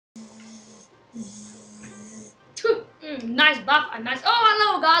Nice buff and nice. Oh,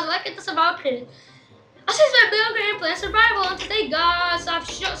 hello guys, welcome to Survival Creative. This is my build game playing survival, and today, guys, I've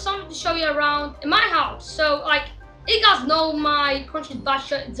something to show you around in my house. So, like, you guys know my Crunchy's bad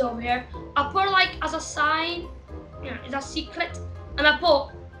shirt is over here. I put it like as a sign, it's a secret, and I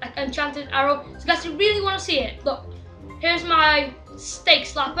put like an enchanted arrow. So, guys, you really want to see it? Look, here's my steak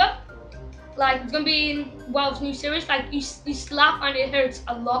slapper. Like, it's gonna be in WoW's new series. Like, you slap and it hurts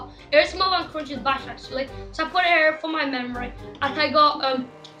a lot. It hurts more than Crunchy's bash actually. So I put it here for my memory. And I got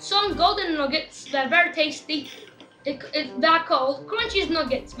some golden nuggets. They're very tasty. They're called Crunchy's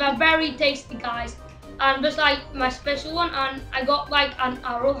nuggets. They're very tasty, guys. And there's like my special one. And I got like an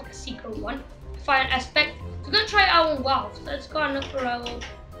arrow, like a secret one. Fire aspect. So we're gonna try our own WoW. So let's go and look for our own.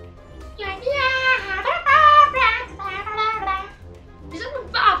 This is a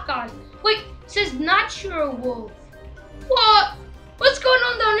bath, guys. Wait, it says natural wolf. What? What's going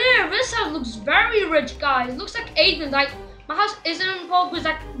on down here? This house looks very rich, guys. It looks like Aiden's. Like, my house isn't always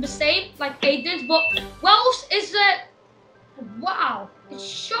like the same, like Aiden's, but Wells is wow. It's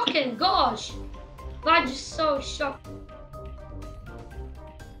shocking, gosh. I'm just so shocked.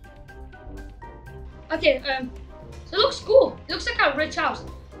 Okay, so it looks cool. It looks like a rich house.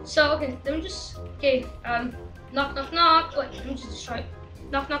 So, okay, let me just, knock, knock, knock. Wait, let me just destroy it.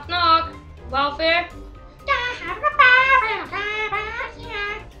 Knock, knock, knock. Welfare.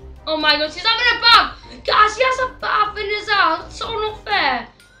 Oh my god, he's having a bath. Guys, he has a bath in his house. It's so not fair.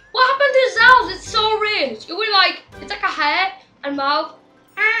 What happened to his house? It's so rich. It would like, it's like a hair and mouth.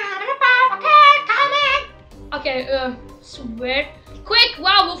 Okay, it's weird. Quick,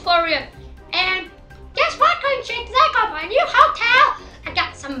 wow, we'll hurry up. And guess what, Country? I got my new hotel. I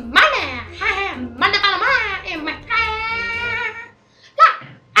got some money. Money in my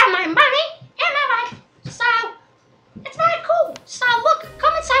my money in my life. So it's very cool. So look,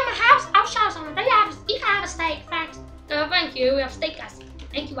 come inside my house. I'll show you something. You can have a steak, thanks. Thank you. We have steak, guys.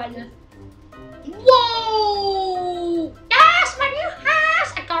 Thank you, I love. Whoa! Yes, my new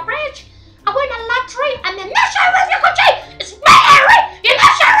house. I got rich. I won a lottery, and the mission with your country is very. Your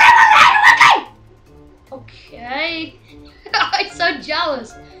mission is okay. I'm so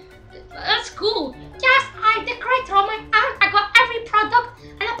jealous. That's cool. Yes, I decorated all my own. I got every product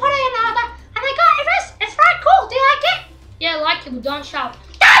and I put it in order and I got this. It's very cool. Do you like it? Yeah, I like it, but don't shout.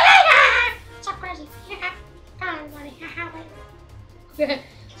 So crazy. Okay,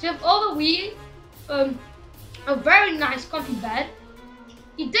 so you have all the weed, a very nice comfy bed.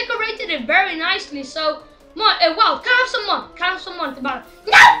 He decorated it very nicely, so more. Wow, can I have some more? Can I have some more about it?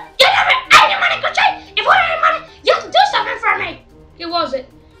 No! You never any money, Kuchi! If you want any money, you have to do something for me! Who was it?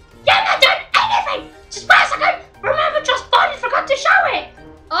 You're not doing anything! Just wait a second! Remember, trust body forgot to show it!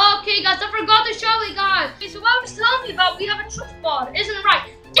 Okay, guys, I forgot to show it, guys. Okay, so what I was telling you about, we have a trust board, isn't it right?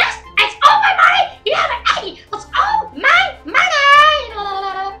 Yes! It's all my money! You have an 80! It's all my money!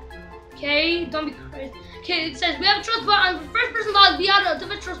 Okay, don't be crazy. Okay, it says we have a trust board, and the first person that will be added to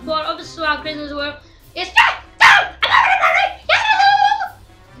the trust board of the Swag Crazy as well is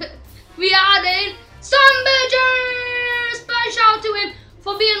we added some badgers! Special shout out to him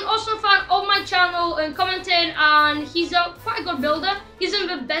for being an awesome fan of my channel and commenting, and he's a quite a good builder. He's not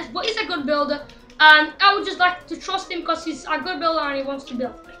the best, but he's a good builder, and I would just like to trust him because he's a good builder and he wants to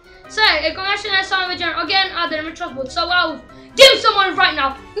build. So, congratulations on the journey again. I didn't trust board, so I'll give someone right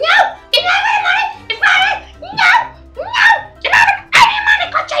now. No, you don't have any money. It's mine. No, you don't have any money,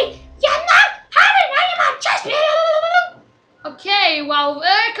 Kochi. You're not having any money. Just okay, well,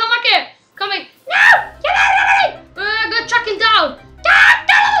 come back here. Come here. No, you don't have any money. Go track him down.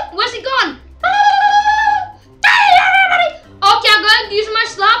 Where's he gone? Okay, I'm going to use my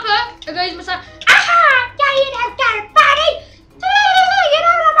slapper. I'm going to use my slapper. Aha! Yeah, you don't got a body. You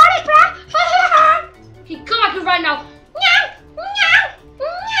don't have a body, bro. Okay, come back here right now.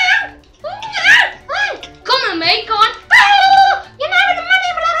 Come on, mate. Come on. You don't have the money.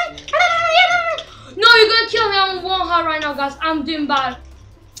 No, you're going to kill me on one heart right now, guys. I'm doing bad.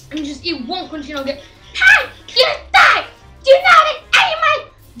 And just eat one crunchy nugget. Hi! You die! Do not have any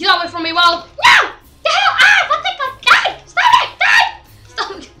money! Get away from me, well. No! The hell off! I think I'll die! Stop it! Die! Stop!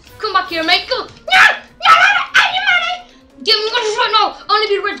 Come back here, mate. Go! No! You don't have any money! Give me money right now! I want to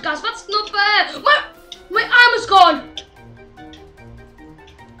be rich, guys. That's not fair. My arm is gone.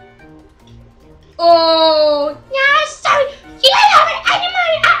 Oh! Yeah, sorry. You don't have any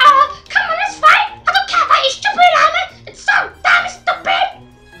money at all. Come on, it's fine. I don't care about your stupid armor. It's so damn stupid.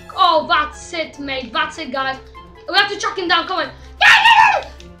 Oh, that's it, mate. That's it, guys. We have to track him down. Come on. Come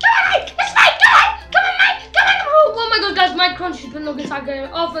on, mate. It's fine. Come on. Come on, mate. Come on. Oh my god, guys. My crunchy chicken nuggets are going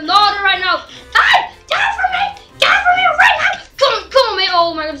off in order right now. Hey, get out from me. Get out from me right now. Come on, mate. Oh,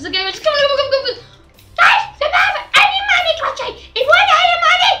 Oh my god, this is getting rich. Come on. Guys, if you have any money, Clutchy, if you want any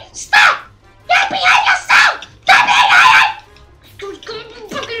money, stop! Get behind yourself! Get behind!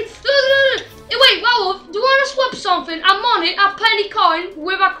 Hey, wait, Werewolf, do you want to swap something? A money, a penny coin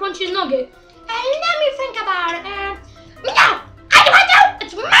with a crunchy nugget? Let me think about it. No! I do want to!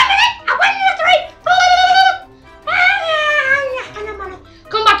 It's my money! I won the 3!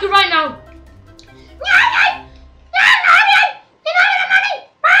 Come back here right now.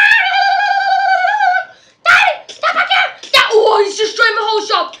 Oh, he's destroying my whole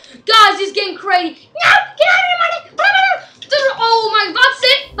shop. Guys, he's getting crazy. No! Get out of the money! Oh my,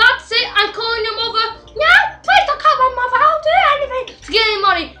 that's it. I'm calling your mother. No! Please don't call my mother. I'll do anything. To get any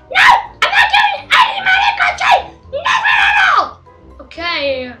money. No! I'm not giving any money, Clutchy! Never at all!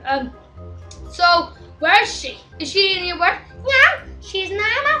 Okay, so where is she? Is she anywhere? No, she's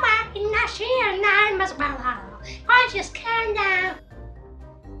not my wife, and not she, and not my brother. I just calm down.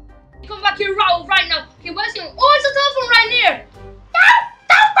 Come back here right now. Okay, where's you? Oh, it's a telephone right near. No,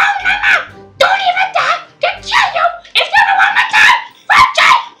 don't phone Mama. Don't even dare to kill you if you don't want my time.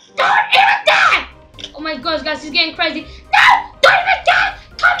 Frankie, don't even dare. Oh my gosh, guys, he's getting crazy. No, don't even dare.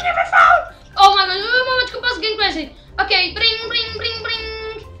 Come near the phone. Oh my god, it's getting crazy. Okay, bring.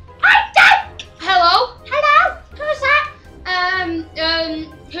 I'm dead. Hello? Hello, who's that?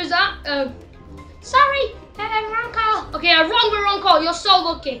 Who's that? Sorry, wrong call. Okay, wrong call. You're so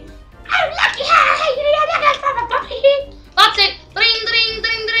lucky. I'm lucky. You're looking for a puppy. That's it.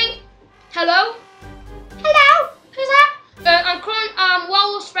 Ring. Hello? Hello, who's that? I'm calling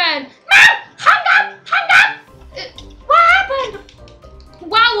Werewolf's friend. No, hang up. What happened?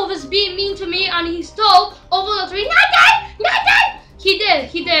 Werewolf is being mean to me and he stole over the 3. Not dead. He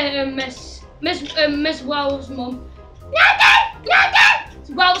did, Miss Werewolf's mum. Not dead.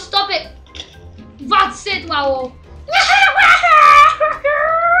 Werewolf, stop it. That's it, Werewolf.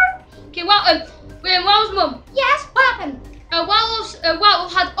 Okay, Werewolf's mum. Yes, what happened?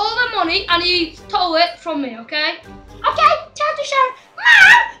 Werewolf had all the money and he stole it from me, okay? Okay, tell the sheriff.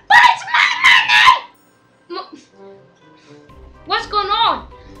 Mom, but it's my money! What's going on?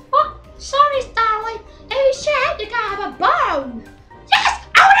 Oh, sorry, darling. Hey, Sheriff, you gotta have a bone. Yes,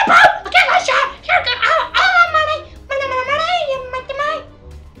 I want a bone. Okay, go, Sheriff. Here, go. All the money. Money.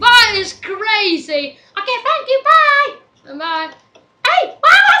 That is crazy. Okay, thank you. Bye. Bye. Hey,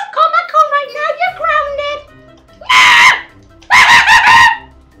 Werewolf, come back home right now. You're grounded.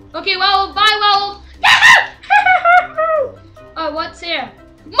 Okay, Werewolf. Bye, Werewolf. Oh, what's here?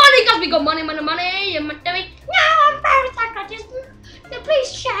 Money, cause we got money. No, I'm very sorry. Just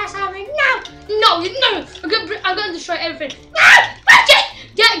please share something. No. I'm gonna destroy everything. No, Bridget.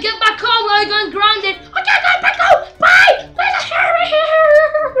 Get back home, or I'm going grounded. Okay, go back home. Bye. Please hurry.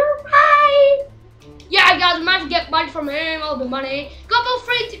 Bye. Yeah, guys, managed to get money from him, all the money. Got about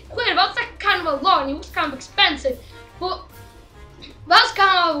 30 quid. That's like kind of a lot. It was kind of expensive, but that's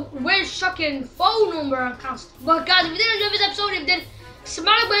kind of weird, shocking phone number and kind of stuff. But guys, if you did enjoy this episode, if you did,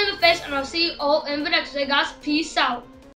 smack a button in the face, and I'll see you all in the next video, guys. Peace out.